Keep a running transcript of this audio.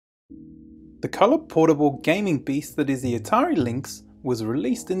The colored portable gaming beast that is the Atari Lynx was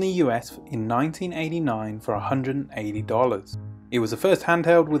released in the US in 1989 for $180. It was the first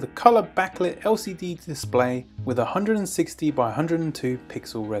handheld with a color backlit LCD display with 160 by 102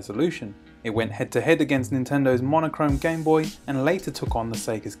 pixel resolution. It went head to head against Nintendo's monochrome Game Boy and later took on the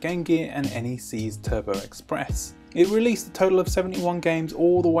Sega's Game Gear and NEC's Turbo Express. It released a total of 71 games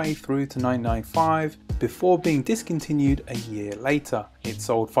all the way through to 1995 before being discontinued a year later. It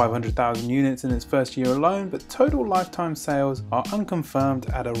sold 500,000 units in its first year alone, but total lifetime sales are unconfirmed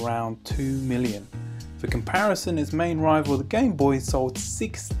at around 2 million. For comparison, its main rival, the Game Boy, sold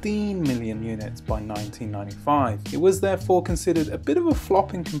 16 million units by 1995. It was therefore considered a bit of a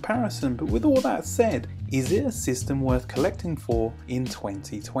flop in comparison, but with all that said, is it a system worth collecting for in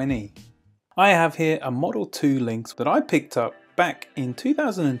 2020? I have here a Model 2 Lynx that I picked up back in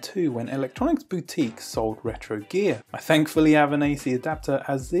 2002 when electronics boutiques sold retro gear. I thankfully have an AC adapter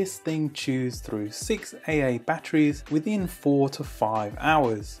as this thing chews through 6 AA batteries within 4 to 5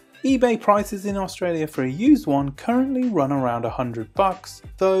 hours. eBay prices in Australia for a used one currently run around $100,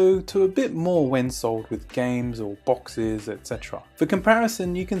 though to a bit more when sold with games or boxes, etc. For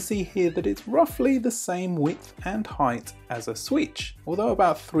comparison, you can see here that it's roughly the same width and height as a Switch, although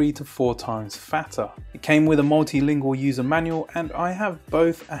about 3 to 4 times fatter. It came with a multilingual user manual, and I have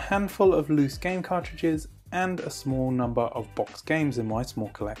both a handful of loose game cartridges and a small number of box games in my small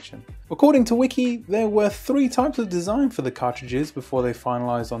collection. According to Wiki, there were 3 types of design for the cartridges before they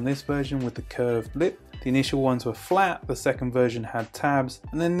finalised on this version with the curved lip. The initial ones were flat, the second version had tabs,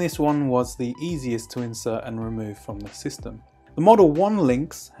 and then this one was the easiest to insert and remove from the system. The Model 1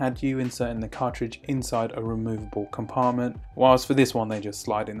 Lynx had you inserting the cartridge inside a removable compartment, whilst for this one they just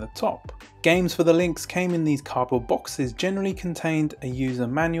slide in the top. Games for the Lynx came in these cardboard boxes, generally contained a user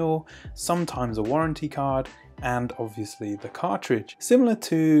manual, sometimes a warranty card, and obviously the cartridge. Similar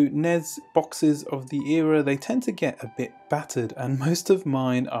to NES boxes of the era, they tend to get a bit battered, and most of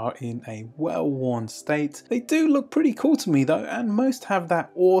mine are in a well-worn state. They do look pretty cool to me though, and most have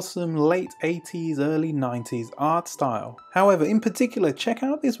that awesome late 80s, early 90s art style. However, in particular, check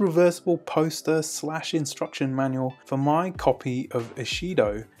out this reversible poster / instruction manual for my copy of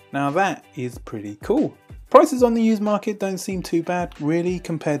Ishido. Now that is pretty cool. Prices on the used market don't seem too bad really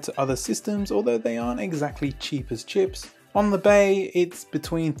compared to other systems, although they aren't exactly cheap as chips. On the Bay it's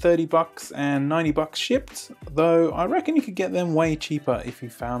between $30 and $90 shipped, though I reckon you could get them way cheaper if you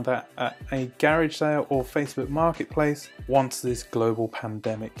found that at a garage sale or Facebook Marketplace once this global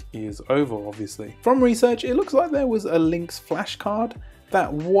pandemic is over, obviously. From research, it looks like there was a Lynx flashcard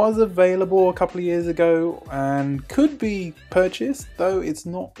that was available a couple of years ago and could be purchased, though it's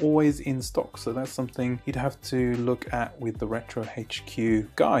not always in stock, so that's something you'd have to look at with the Retro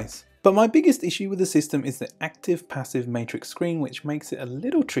HQ guys. But my biggest issue with the system is the active passive matrix screen, which makes it a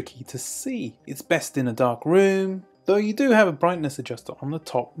little tricky to see. It's best in a dark room, though you do have a brightness adjuster on the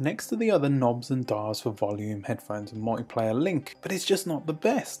top next to the other knobs and dials for volume, headphones and multiplayer link, but it's just not the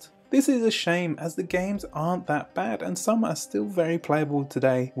best. This is a shame as the games aren't that bad and some are still very playable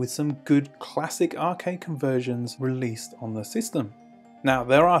today with some good classic arcade conversions released on the system. Now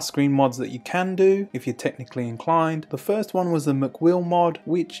there are screen mods that you can do if you're technically inclined. The first one was the McWheel mod,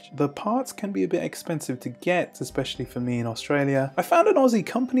 which the parts can be a bit expensive to get, especially for me in Australia. I found an Aussie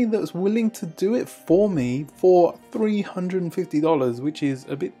company that was willing to do it for me for $350, which is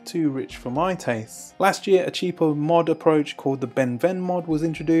a bit too rich for my tastes. Last year a cheaper mod approach called the Ben Ven mod was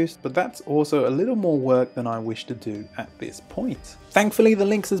introduced, but that's also a little more work than I wish to do at this point. Thankfully the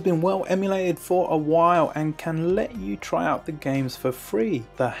Lynx has been well emulated for a while and can let you try out the games for free.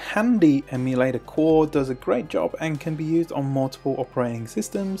 The Handy emulator core does a great job and can be used on multiple operating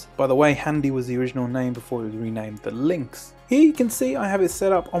systems. By the way, Handy was the original name before it was renamed the Lynx. Here you can see I have it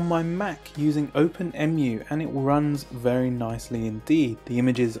set up on my Mac using OpenEMU and it runs very nicely indeed. The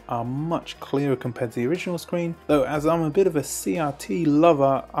images are much clearer compared to the original screen, though as I'm a bit of a CRT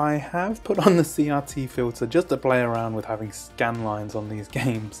lover, I have put on the CRT filter just to play around with having scan lines on these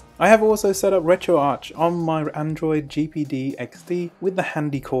games. I have also set up RetroArch on my Android GPD XD with the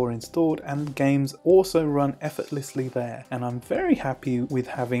Handy core installed, and games also run effortlessly there, and I'm very happy with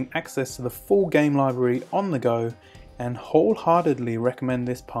having access to the full game library on the go, and wholeheartedly recommend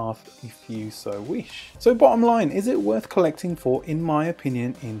this path if you so wish. So bottom line, is it worth collecting for in my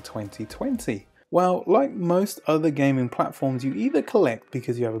opinion in 2020? Well, like most other gaming platforms, you either collect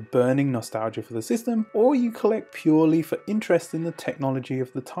because you have a burning nostalgia for the system, or you collect purely for interest in the technology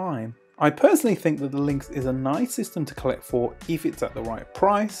of the time. I personally think that the Lynx is a nice system to collect for if it's at the right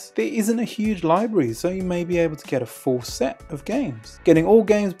price. There isn't a huge library, so you may be able to get a full set of games. Getting all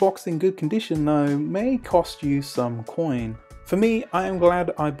games boxed in good condition though may cost you some coin. For me, I am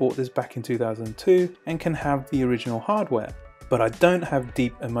glad I bought this back in 2002 and can have the original hardware, but I don't have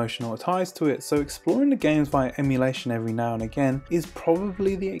deep emotional ties to it, so exploring the games via emulation every now and again is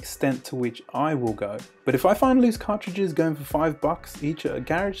probably the extent to which I will go. But if I find loose cartridges going for $5 each at a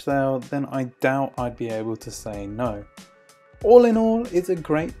garage sale, then I doubt I'd be able to say no. All in all, it's a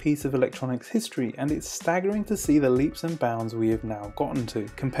great piece of electronics history, and it's staggering to see the leaps and bounds we have now gotten to.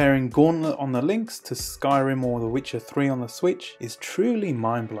 Comparing Gauntlet on the Lynx to Skyrim or The Witcher 3 on the Switch is truly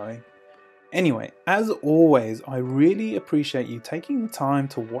mind-blowing. Anyway, as always, I really appreciate you taking the time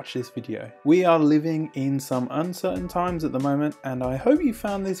to watch this video. We are living in some uncertain times at the moment, and I hope you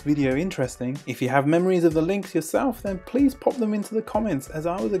found this video interesting. If you have memories of the Lynx yourself, then please pop them into the comments, as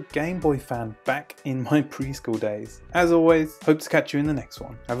I was a Game Boy fan back in my preschool days. As always, hope to catch you in the next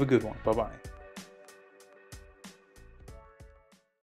one. Have a good one. Bye bye.